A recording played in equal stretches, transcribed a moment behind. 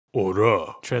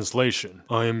Ora. Translation: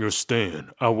 I am your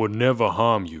Stan. I will never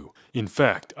harm you. In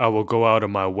fact, I will go out of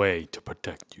my way to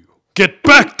protect you. Get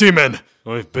back, demon!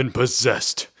 I've been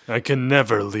possessed. I can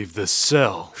never leave this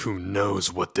cell. Who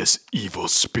knows what this evil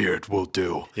spirit will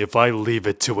do if I leave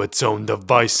it to its own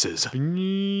devices.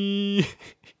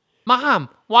 Mom,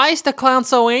 why is the clown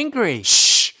so angry?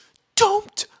 Shh!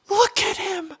 Don't look at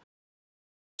him!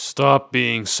 Stop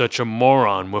being such a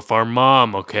moron with our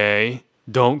mom, okay?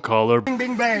 Don't call her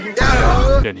bing bang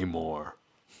anymore.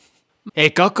 Hey,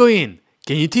 Kakyoin,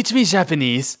 can you teach me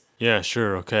Japanese? Yeah,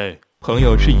 sure, okay. 朋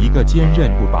友是一个坚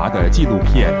韧不拔的纪录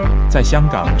片，在香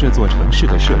港这座城市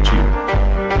的设置。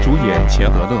主演钱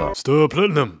和乐。Star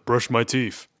Platinum, brush my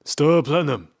teeth. Star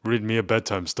Platinum, read me a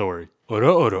bedtime story.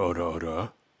 Ora ora ora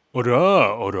ora.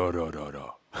 Ora ora ora ora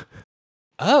ora.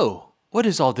 Oh, what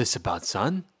is all this about,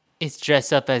 son? It's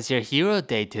dress up as your hero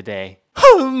day today.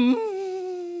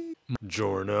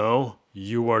 Giorno,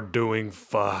 you are doing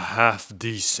half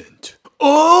decent.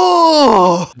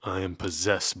 Oh! I am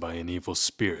possessed by an evil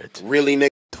spirit. Really,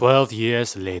 Nick? 12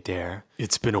 years later.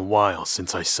 It's been a while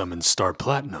since I summoned Star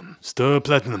Platinum. Star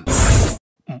Platinum.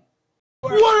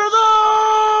 What are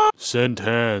those? Send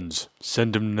hands.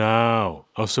 Send them now.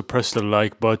 Also press the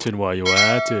like button while you're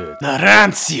at it.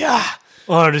 Narancia!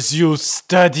 Are you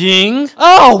studying?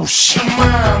 Oh,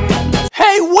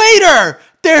 Hey, waiter!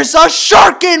 There's a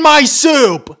shark in my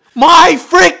soup! My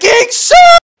freaking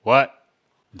soup! What?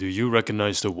 Do you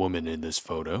recognize the woman in this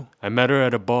photo? I met her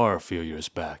at a bar a few years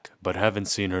back, but haven't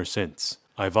seen her since.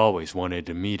 I've always wanted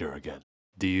to meet her again.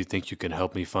 Do you think you can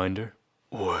help me find her?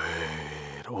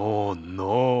 Wait, oh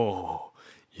no.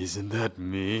 Isn't that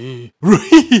me?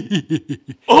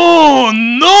 Oh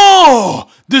no!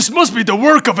 This must be the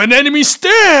work of an enemy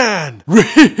Stan!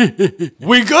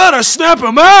 We gotta snap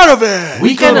him out of it!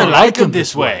 We kinda like him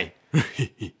this way.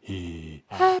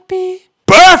 Happy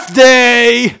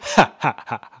birthday!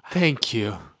 Thank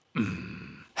you.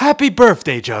 Happy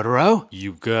birthday, Jotaro.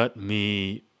 You got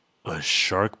me a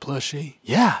shark plushie?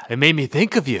 Yeah, it made me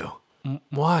think of you.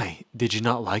 Why? Did you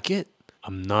not like it?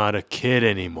 I'm not a kid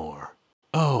anymore.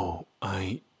 Oh,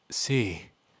 I see.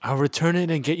 I'll return it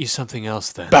and get you something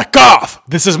else then. Back off!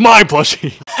 This is my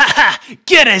plushie!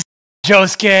 Get it,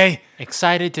 Josuke!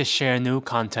 Excited to share new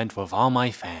content with all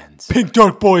my fans. Pink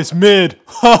Dark Boy's mid!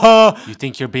 Haha! You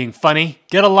think you're being funny?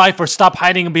 Get a life or stop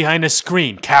hiding behind a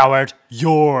screen, coward!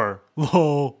 You're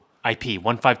lol. IP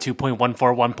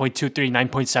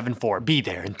 152.141.239.74. Be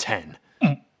there in 10.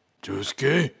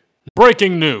 Josuke?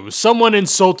 Breaking news! Someone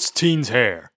insults teen's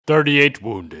hair. 38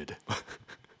 wounded.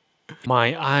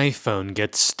 My iPhone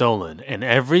gets stolen, and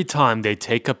every time they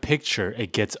take a picture,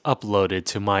 it gets uploaded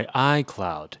to my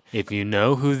iCloud. If you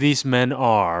know who these men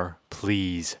are,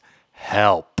 please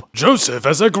help. Joseph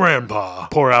as a grandpa.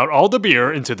 Pour out all the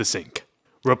beer into the sink.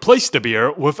 Replace the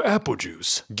beer with apple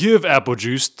juice. Give apple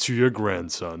juice to your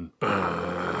grandson.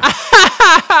 I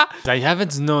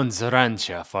haven't known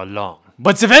Zarancha for long.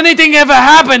 But if anything ever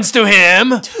happens to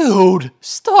him... Dude,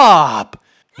 stop!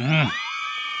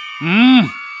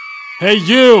 Hey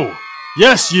you!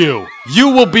 Yes you! You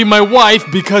will be my wife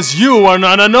because you are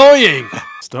not annoying!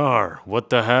 Star,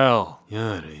 what the hell?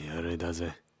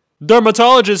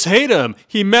 Dermatologists hate him!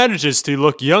 He manages to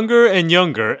look younger and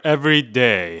younger every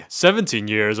day. 17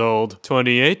 years old,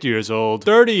 28 years old,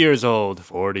 30 years old,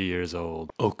 40 years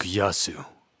old. Okuyasu,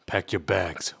 pack your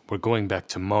bags. We're going back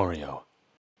to Mario.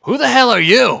 Who the hell are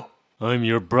you? I'm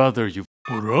your brother, you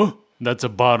f***er. That's a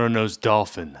bottlenose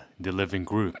dolphin. They live in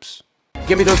groups.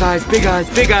 Give me those eyes, big eyes,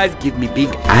 big eyes. Give me big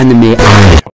anime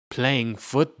eyes. Playing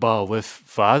football with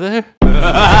father?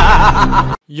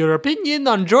 Your opinion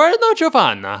on Giorno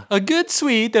Giovanna? A good,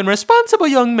 sweet, and responsible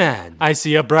young man. I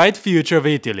see a bright future of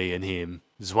Italy in him.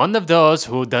 He's one of those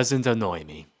who doesn't annoy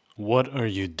me. What are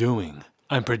you doing?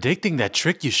 I'm predicting that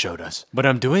trick you showed us, but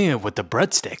I'm doing it with the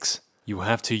breadsticks. You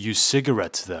have to use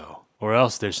cigarettes though, or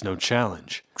else there's no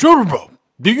challenge. Jotaro,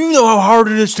 do you know how hard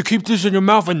it is to keep this in your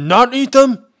mouth and not eat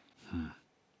them?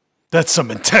 That's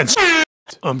some intense shit.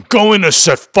 I'm going to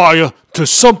set fire to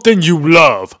something you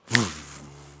love.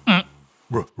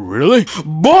 Really?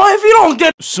 Boy, if you don't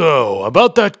get... So,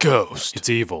 about that ghost. It's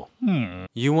evil.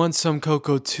 You want some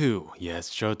cocoa too, yes,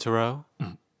 Jotaro?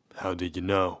 How did you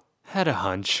know? Had a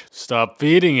hunch. Stop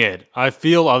feeding it. I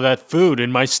feel all that food in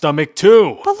my stomach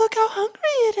too. But look how hungry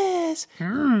it is.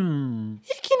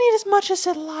 It can eat as much as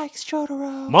it likes,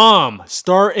 Jotaro. Mom,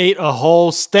 Star ate a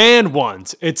whole stand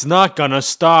once. It's not gonna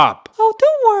stop. Oh,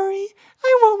 don't worry.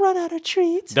 I won't run out of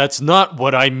treats. That's not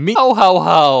what I mean. Ho ho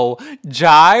ho,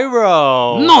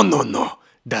 Gyro. No.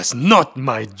 That's not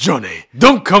my Johnny.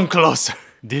 Don't come closer.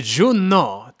 Did you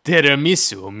know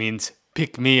tiramisu means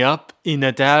Pick me up in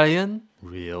Italian?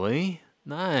 Really?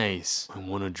 Nice. I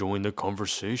want to join the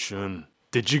conversation.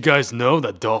 Did you guys know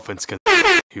that dolphins can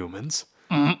humans?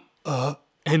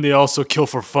 And they also kill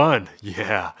for fun.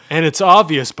 Yeah. And it's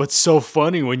obvious but so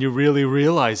funny when you really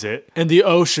realize it. And the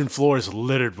ocean floor is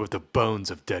littered with the bones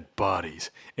of dead bodies,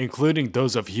 including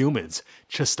those of humans.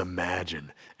 Just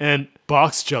imagine. And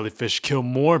box jellyfish kill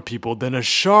more people than a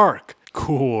shark.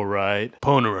 Cool, right?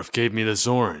 Polnareff gave me this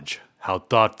orange. How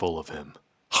thoughtful of him.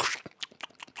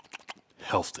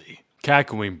 Healthy.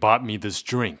 Kakyoin bought me this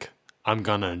drink. I'm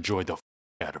gonna enjoy the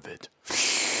out of it.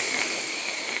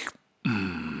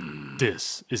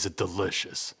 This is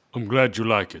delicious. I'm glad you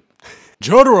like it.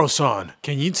 Jotaro-san,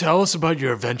 can you tell us about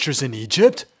your adventures in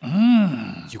Egypt?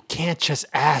 You can't just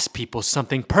ask people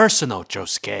something personal,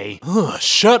 Josuke.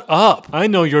 Shut up. I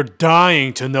know you're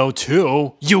dying to know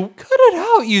too. You cut it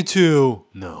out, you two.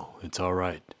 No, it's all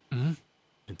right.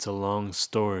 It's a long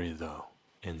story though.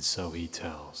 And so he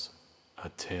tells a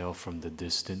tale from the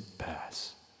distant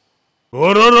past.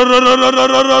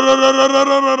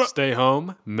 Stay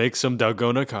home, make some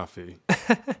dalgona coffee.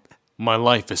 My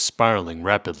life is spiraling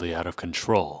rapidly out of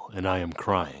control, and I am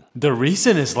crying. The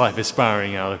reason his life is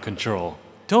spiraling out of control.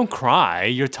 Don't cry,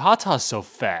 your tata's so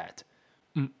fat.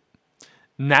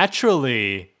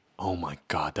 Naturally. Oh my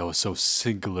god, that was so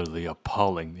singularly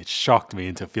appalling. It shocked me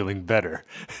into feeling better.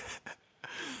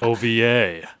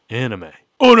 OVA, anime.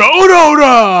 Ora, ora,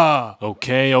 ora!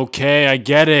 Okay, I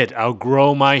get it. I'll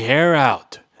grow my hair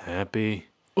out. Happy?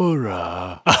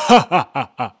 Ora.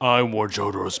 I wore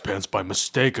Jotaro's pants by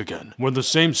mistake again. We're the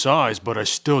same size, but I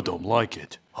still don't like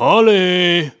it.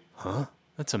 Holly! Huh?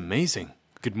 That's amazing.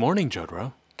 Good morning,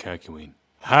 Jotaro. Kakyoin.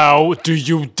 How do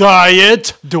you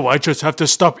diet? Do I just have to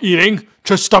stop eating?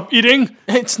 Just stop eating?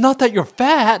 It's not that you're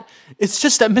fat. It's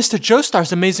just that Mr.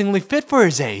 Joestar's amazingly fit for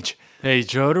his age. Hey,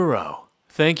 Jotaro.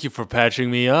 Thank you for patching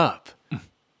me up.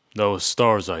 That was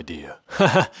Star's idea.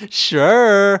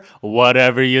 Sure,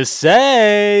 whatever you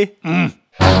say.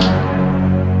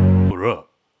 Ura.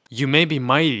 You may be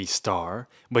mighty, Star,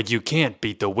 but you can't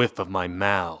beat the whiff of my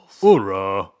mouth.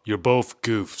 Ura. You're both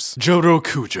goofs. Jotaro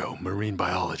Kujo, marine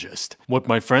biologist. What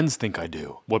my friends think I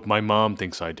do. What my mom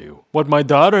thinks I do. What my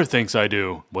daughter thinks I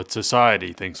do. What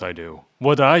society thinks I do.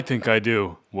 What I think I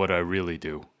do. What I really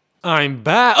do. I'm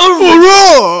back.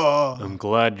 I'm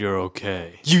glad you're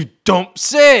okay. You don't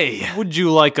say. Would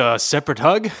you like a separate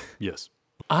hug? Yes.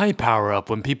 I power up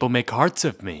when people make hearts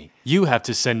of me. You have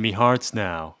to send me hearts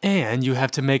now. And you have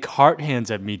to make heart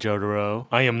hands at me, Jotaro.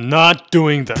 I am not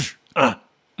doing that.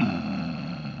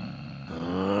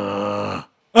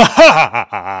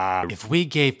 If we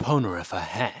gave Polnareff a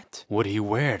hat, would he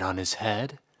wear it on his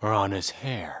head or on his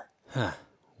hair? Huh,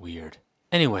 weird.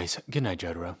 Anyways, good night,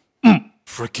 Jotaro.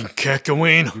 Freaking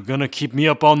Kakyoin. You're gonna keep me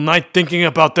up all night thinking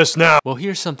about this now. Well,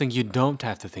 here's something you don't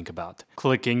have to think about.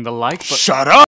 Clicking the like button. Shut up!